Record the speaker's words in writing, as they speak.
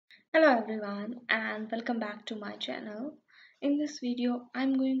Hello everyone and welcome back to my channel. In this video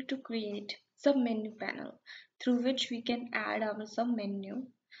I'm going to create submenu panel through which we can add our submenu.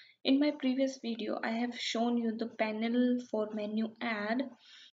 In my previous video I have shown you the panel for menu add.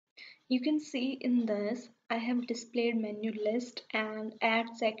 You can see in this I have displayed menu list and add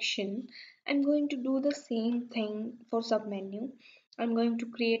section. I'm going to do the same thing for submenu. I'm going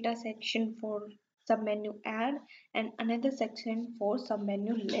to create a section for submenu add and another section for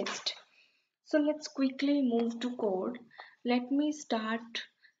submenu list. So let's quickly move to code. Let me start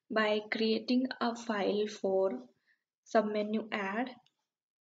by creating a file for submenu add.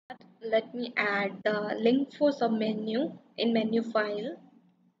 Let me add the link for submenu in menu file,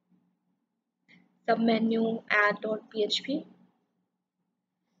 submenu add.php.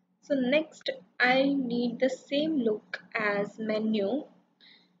 So next I need the same look as menu.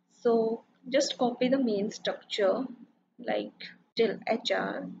 So just copy the main structure like till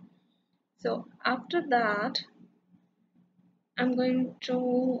HR. So after that I'm going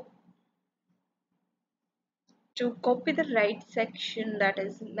to copy the right section, that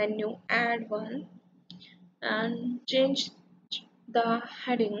is menu add one, and change the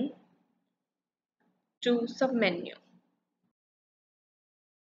heading to submenu.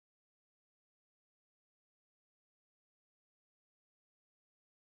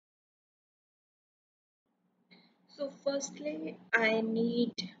 So firstly I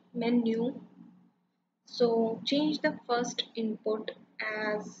need menu, so change the first input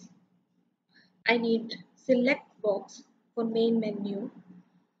as I need select box for main menu,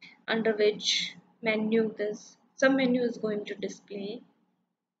 under which menu this submenu is going to display.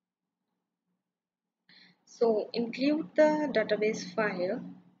 So include the database file,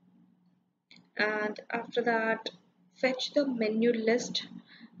 and after that fetch the menu list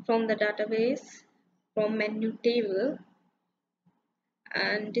from the database from menu table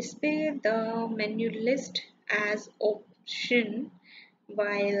and display the menu list as option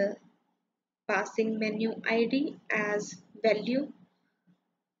while passing menu ID as value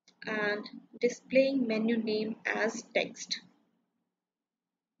and displaying menu name as text.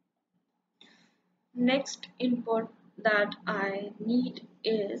 Next input that I need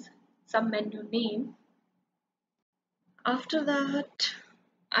is some menu name. After that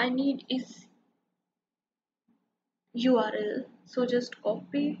I need is URL, so just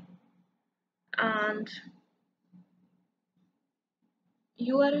copy and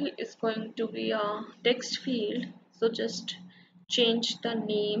URL is going to be a text field, so just change the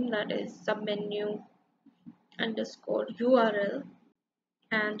name, that is submenu underscore URL,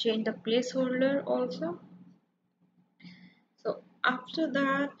 and change the placeholder also. So after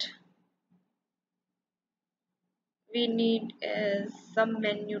that we need is some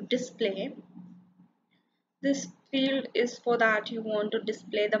menu display. This field is for that you want to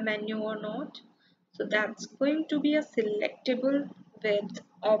display the menu or not, so that's going to be a selectable with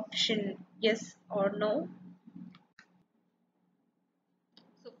option yes or no.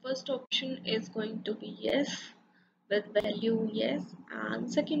 So first option is going to be yes with value yes, and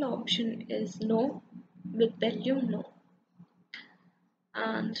second option is no with value no.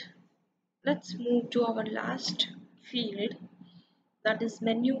 And let's move to our last field, that is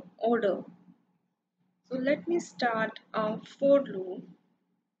menu order. So let me start a for loop,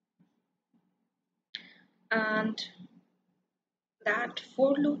 and that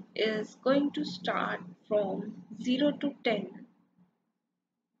for loop is going to start from 0 to 10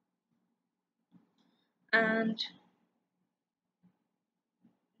 and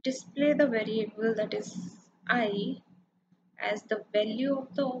display the variable, that is I, as the value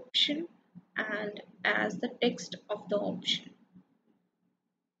of the option and as the text of the option,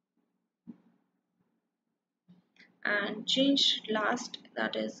 and change last,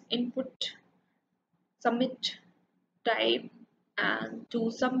 that is input submit type and to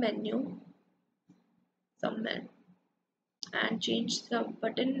submenu submit, and change the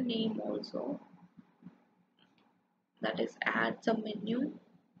button name also, that is add submenu.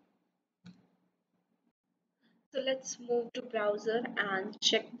 So let's move to browser and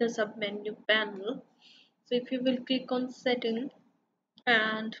check the submenu panel. So if you will click on setting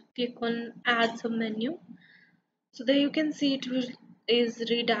and click on add submenu, so there you can see is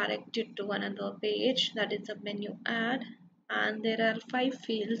redirected to another page, that is submenu add, and there are 5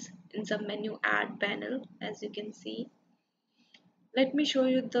 fields in submenu add panel, as you can see. Let me show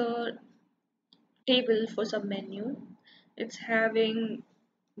you the table for submenu. It's having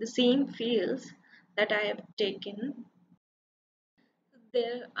the same fields that I have taken.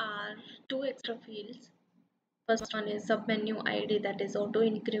 There are 2 extra fields. First one is submenu ID, that is auto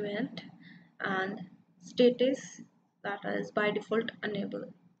increment, and status, that is by default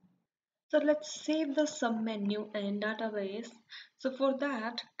enable. So let's save the submenu in database. So for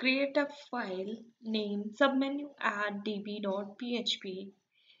that, create a file named submenu add db.php,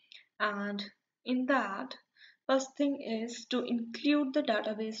 and in that, first thing is to include the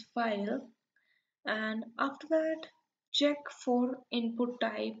database file, and after that check for input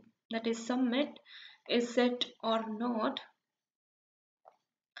type, that is submit is set or not.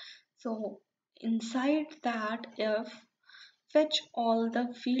 So inside that, if fetch all the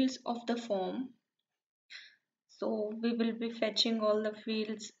fields of the form, so we will be fetching all the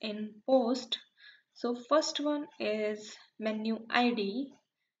fields in post. So first one is menu id,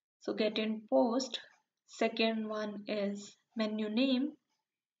 so get in post. Second one is menu name.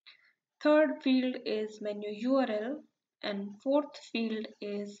 Third field is menu URL, and fourth field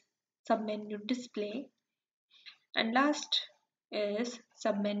is submenu display, and last is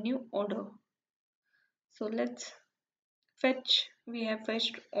submenu order. So let's fetch. We have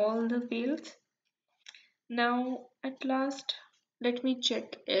fetched all the fields. Now at last, let me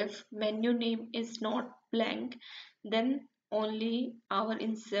check if menu name is not blank, then only our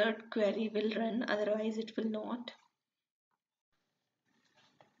insert query will run, otherwise it will not.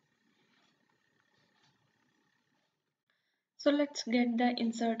 So let's get the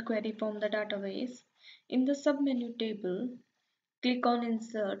insert query from the database. In the submenu table, click on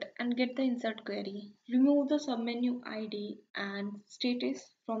insert and get the insert query. Remove the submenu ID and status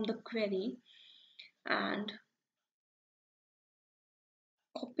from the query and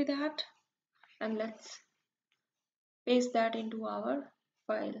copy that, and let's paste that into our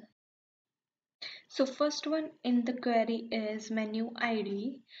file. So first one in the query is menu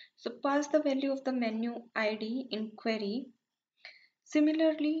ID. So pass the value of the menu ID in query.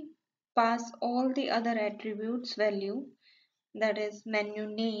 Similarly, pass all the other attributes value, that is menu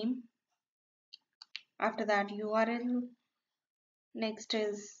name, after that URL, next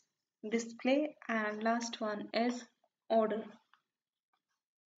is display, and last one is order.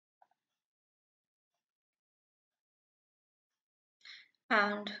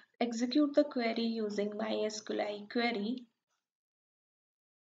 And execute the query using MySQL query,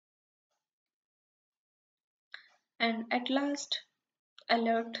 and at last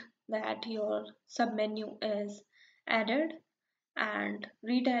alert that your submenu is added and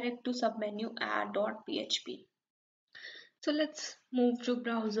redirect to submenu add.php. So let's move to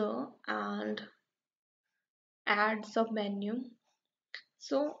browser and add submenu.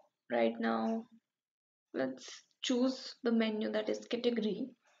 So right now let's choose the menu, that is category,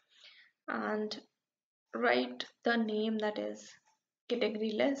 and write the name, that is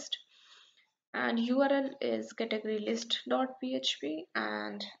category list, and URL is category list.php,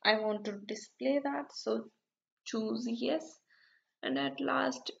 and I want to display that, so choose yes, and at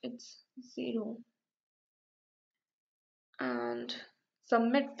last it's 0, and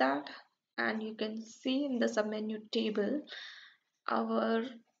submit that, and you can see in the submenu table our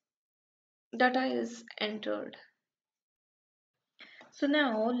data is entered. So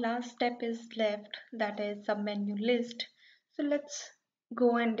now last step is left, that is submenu list. So let's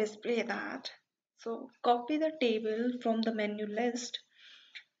go and display that. So copy the table from the menu list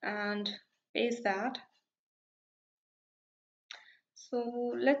and paste that.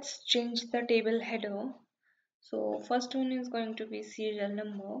 So let's change the table header. So first one is going to be serial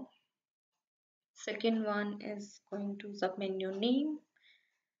number. Second one is going to submenu name.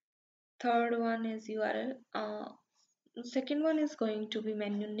 Third one is URL. Second one is going to be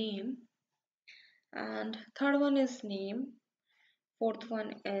menu name, and third one is name. Fourth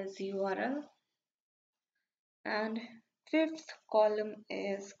one is URL, and fifth column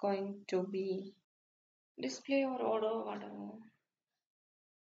is going to be display or order, whatever.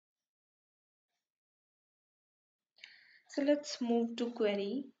 So let's move to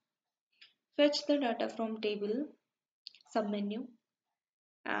query. Fetch the data from table submenu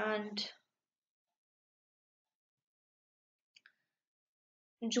and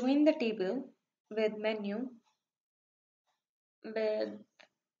join the table with menu, with,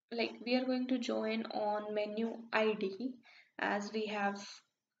 like, we are going to join on menu ID, as we have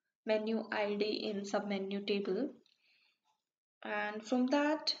menu ID in submenu table, and from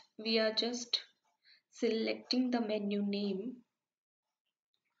that we are just selecting the menu name,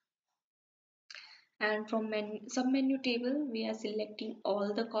 and from submenu table we are selecting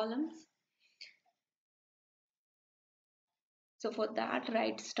all the columns. So for that,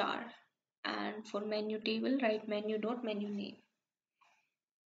 write star, and for menu table write menu dot menu name.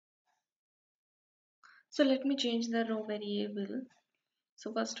 So let me change the row variable.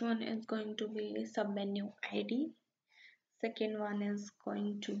 So first one is going to be submenu ID, second one is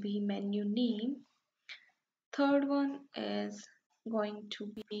going to be menu name, third one is going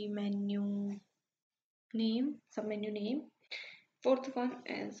to be menu name, submenu name. Fourth one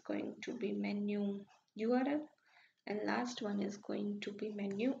is going to be menu URL, and last one is going to be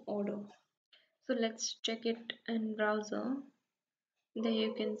menu order. So let's check it in browser. There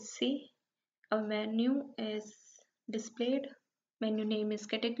you can see a menu is displayed. Menu name is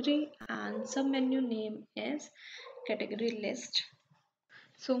category and submenu name is category list.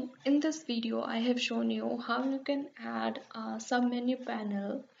 So in this video I have shown you how you can add a submenu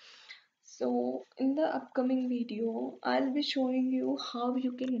panel. So in the upcoming video I'll be showing you how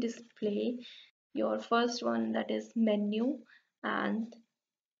you can display your first one, that is menu, and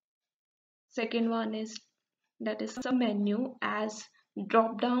second one is, that is submenu, as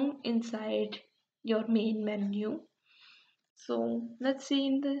drop down inside your main menu. So let's see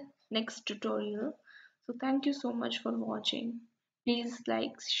in the next tutorial. So thank you so much for watching. Please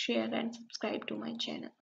like, share and subscribe to my channel.